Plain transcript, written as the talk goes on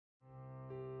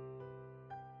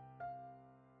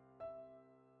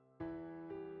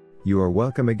You are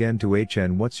welcome again to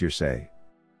HN What's Your Say?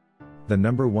 The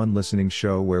 #1 listening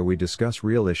show where we discuss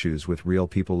real issues with real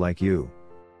people like you.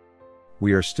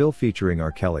 We are still featuring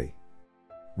R. Kelly.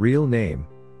 Real name,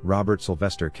 Robert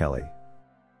Sylvester Kelly.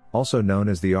 Also known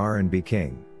as the R&B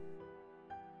King.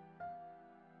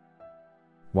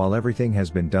 While everything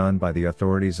has been done by the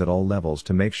authorities at all levels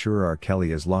to make sure R.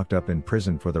 Kelly is locked up in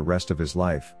prison for the rest of his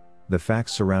life, the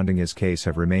facts surrounding his case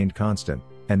have remained constant,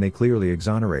 and they clearly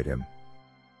exonerate him.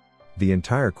 The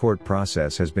entire court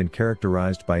process has been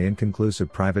characterized by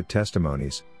inconclusive private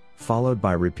testimonies, followed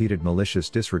by repeated malicious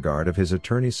disregard of his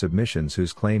attorney's submissions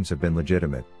whose claims have been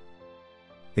legitimate.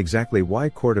 Exactly why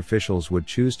court officials would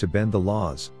choose to bend the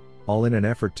laws, all in an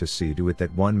effort to see to it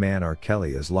that one man R.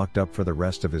 Kelly is locked up for the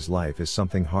rest of his life, is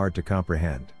something hard to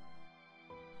comprehend.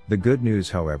 The good news,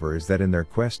 however, is that in their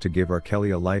quest to give R.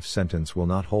 Kelly a life sentence will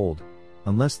not hold,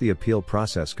 unless the appeal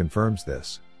process confirms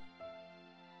this.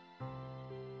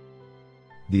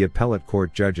 The appellate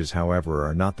court judges, however,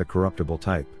 are not the corruptible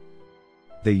type.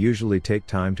 They usually take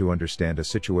time to understand a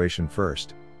situation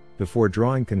first, before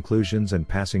drawing conclusions and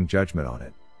passing judgment on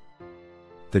it.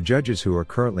 The judges who are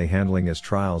currently handling his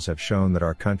trials have shown that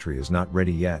our country is not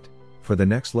ready yet for the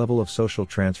next level of social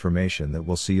transformation that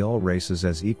will see all races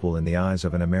as equal in the eyes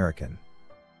of an American.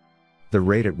 The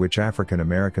rate at which African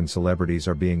American celebrities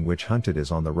are being witch hunted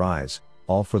is on the rise,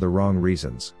 all for the wrong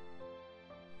reasons.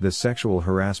 The sexual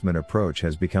harassment approach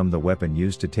has become the weapon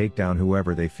used to take down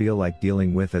whoever they feel like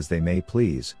dealing with as they may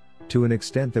please, to an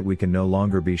extent that we can no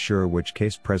longer be sure which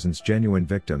case presents genuine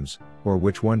victims, or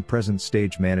which one presents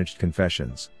stage-managed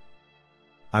confessions.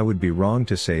 I would be wrong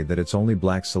to say that it's only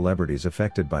black celebrities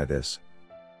affected by this.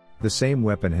 The same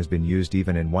weapon has been used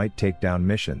even in white takedown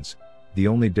missions, the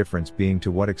only difference being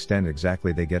to what extent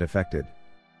exactly they get affected.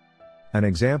 An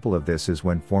example of this is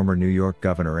when former New York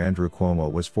Governor Andrew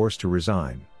Cuomo was forced to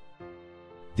resign.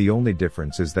 The only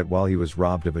difference is that while he was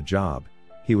robbed of a job,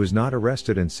 he was not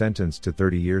arrested and sentenced to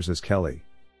 30 years as Kelly.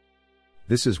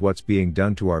 This is what's being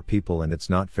done to our people, and it's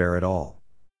not fair at all.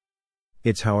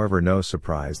 It's, however, no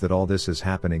surprise that all this is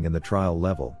happening in the trial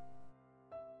level.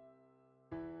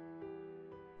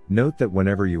 Note that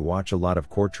whenever you watch a lot of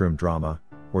courtroom drama,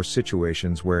 or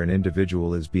situations where an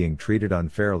individual is being treated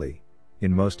unfairly,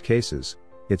 in most cases,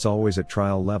 it's always at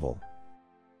trial level.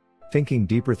 Thinking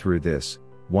deeper through this,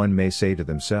 one may say to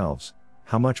themselves,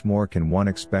 how much more can one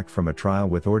expect from a trial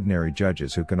with ordinary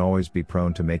judges who can always be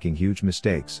prone to making huge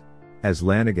mistakes? As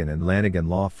Lanigan and Lanigan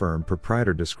law firm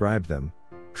proprietor described them,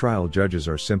 trial judges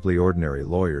are simply ordinary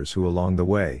lawyers who along the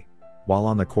way, while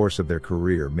on the course of their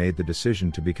career, made the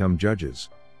decision to become judges.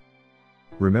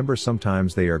 Remember,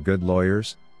 sometimes they are good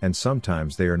lawyers, and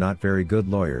sometimes they are not very good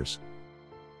lawyers.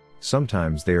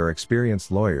 Sometimes they are experienced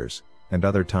lawyers, and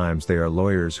other times they are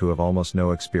lawyers who have almost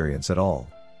no experience at all.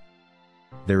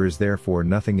 There is therefore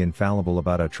nothing infallible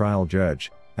about a trial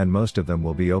judge, and most of them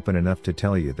will be open enough to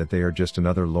tell you that they are just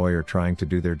another lawyer trying to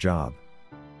do their job.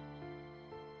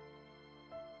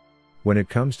 When it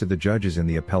comes to the judges in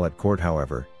the appellate court,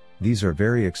 however, these are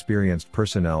very experienced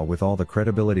personnel with all the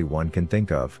credibility one can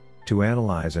think of, to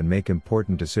analyze and make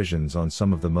important decisions on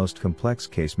some of the most complex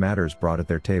case matters brought at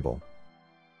their table.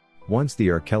 Once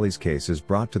the R. Kelly's case is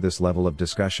brought to this level of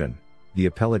discussion, the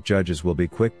appellate judges will be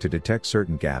quick to detect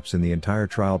certain gaps in the entire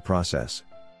trial process.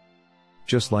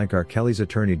 Just like R. Kelly's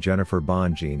attorney Jennifer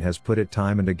Bonjean has put it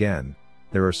time and again,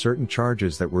 there are certain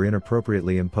charges that were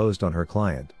inappropriately imposed on her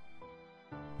client.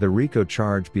 The RICO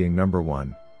charge being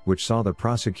 #1, which saw the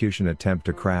prosecution attempt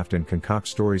to craft and concoct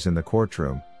stories in the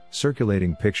courtroom,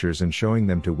 circulating pictures and showing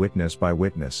them to witness by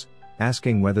witness,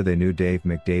 asking whether they knew Dave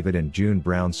McDavid and June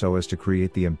Brown so as to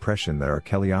create the impression that R.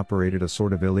 Kelly operated a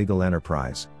sort of illegal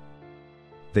enterprise.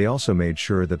 They also made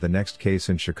sure that the next case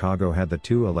in Chicago had the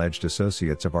 2 alleged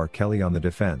associates of R. Kelly on the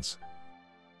defense.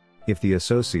 If the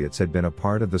associates had been a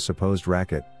part of the supposed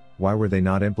racket, why were they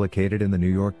not implicated in the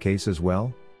New York case as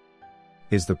well?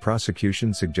 Is the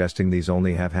prosecution suggesting these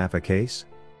only have half a case?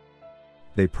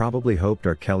 They probably hoped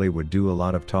R. Kelly would do a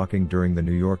lot of talking during the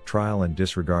New York trial and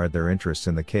disregard their interests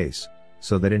in the case,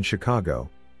 so that in Chicago,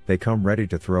 they come ready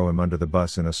to throw him under the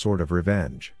bus in a sort of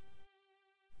revenge.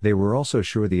 They were also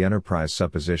sure the enterprise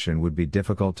supposition would be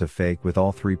difficult to fake with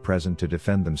all 3 present to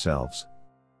defend themselves.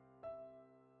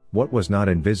 What was not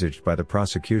envisaged by the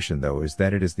prosecution, though, is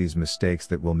that it is these mistakes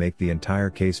that will make the entire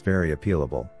case very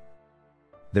appealable.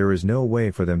 There is no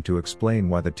way for them to explain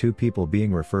why the 2 people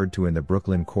being referred to in the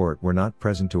Brooklyn court were not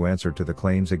present to answer to the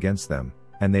claims against them,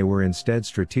 and they were instead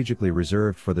strategically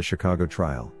reserved for the Chicago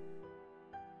trial.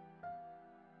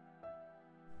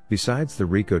 Besides the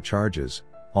RICO charges,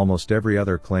 almost every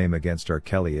other claim against R.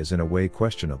 Kelly is in a way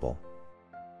questionable.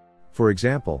 For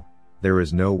example, There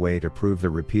is no way to prove the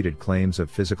repeated claims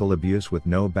of physical abuse with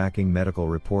no backing medical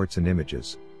reports and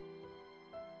images.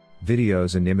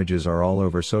 Videos and images are all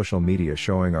over social media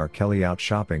showing R. Kelly out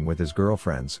shopping with his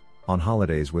girlfriends, on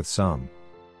holidays with some.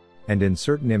 And in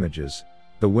certain images,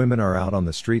 the women are out on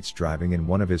the streets driving in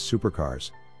one of his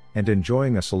supercars, and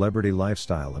enjoying a celebrity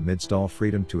lifestyle amidst all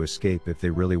freedom to escape if they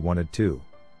really wanted to.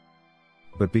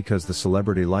 But because the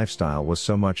celebrity lifestyle was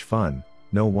so much fun,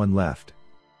 no one left.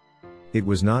 It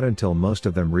was not until most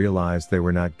of them realized they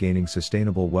were not gaining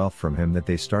sustainable wealth from him that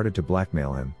they started to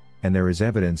blackmail him, and there is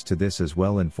evidence to this as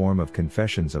well in form of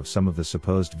confessions of some of the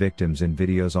supposed victims in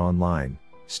videos online,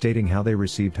 stating how they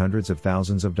received hundreds of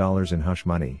thousands of dollars in hush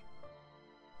money.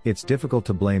 It's difficult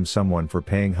to blame someone for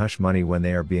paying hush money when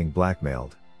they are being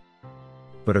blackmailed.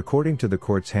 But according to the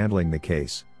courts handling the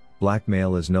case,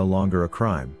 blackmail is no longer a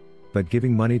crime, but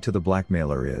giving money to the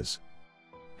blackmailer is.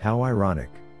 How ironic.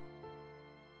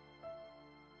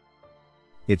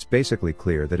 It's basically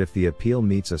clear that if the appeal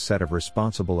meets a set of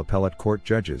responsible appellate court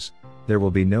judges, there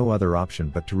will be no other option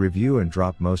but to review and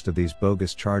drop most of these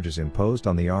bogus charges imposed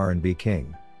on the R&B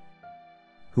king.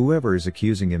 Whoever is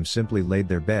accusing him simply laid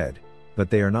their bed, but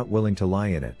they are not willing to lie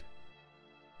in it.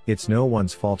 It's no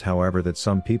one's fault, however, that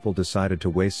some people decided to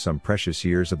waste some precious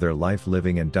years of their life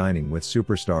living and dining with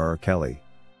superstar R. Kelly.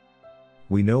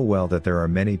 We know well that there are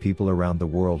many people around the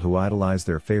world who idolize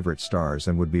their favorite stars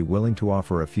and would be willing to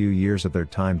offer a few years of their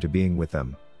time to being with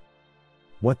them.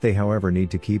 What they, however, need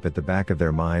to keep at the back of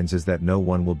their minds is that no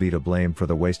one will be to blame for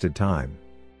the wasted time.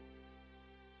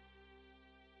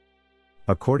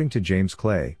 According to James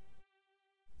Clay,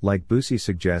 like Boosie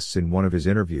suggests in one of his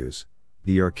interviews,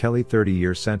 the R. Kelly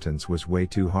 30-year sentence was way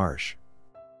too harsh.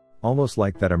 Almost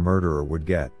like that a murderer would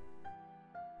get.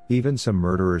 Even some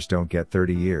murderers don't get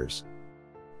 30 years.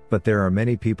 But there are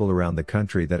many people around the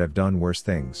country that have done worse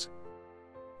things.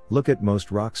 Look at most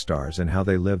rock stars and how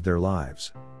they lived their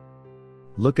lives.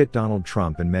 Look at Donald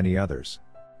Trump and many others.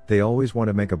 They always want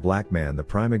to make a black man the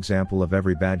prime example of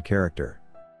every bad character.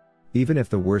 Even if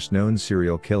the worst known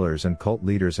serial killers and cult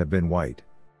leaders have been white.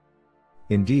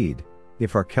 Indeed,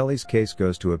 if R. Kelly's case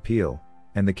goes to appeal,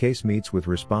 and the case meets with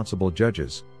responsible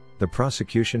judges, the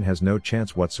prosecution has no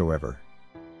chance whatsoever.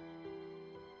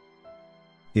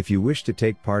 If you wish to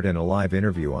take part in a live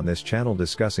interview on this channel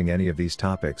discussing any of these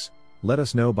topics, let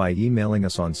us know by emailing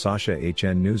us on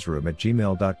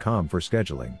sashahnnewsroom@gmail.com for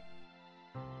scheduling.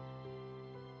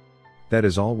 That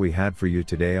is all we had for you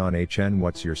today on HN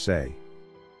What's Your Say?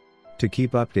 To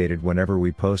keep updated whenever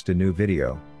we post a new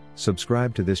video,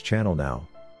 subscribe to this channel now.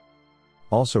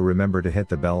 Also remember to hit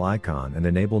the bell icon and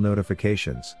enable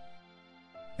notifications.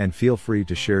 And feel free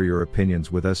to share your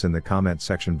opinions with us in the comment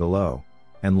section below,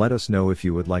 and let us know if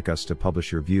you would like us to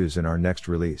publish your views in our next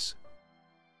release.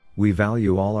 We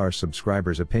value all our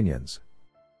subscribers' opinions.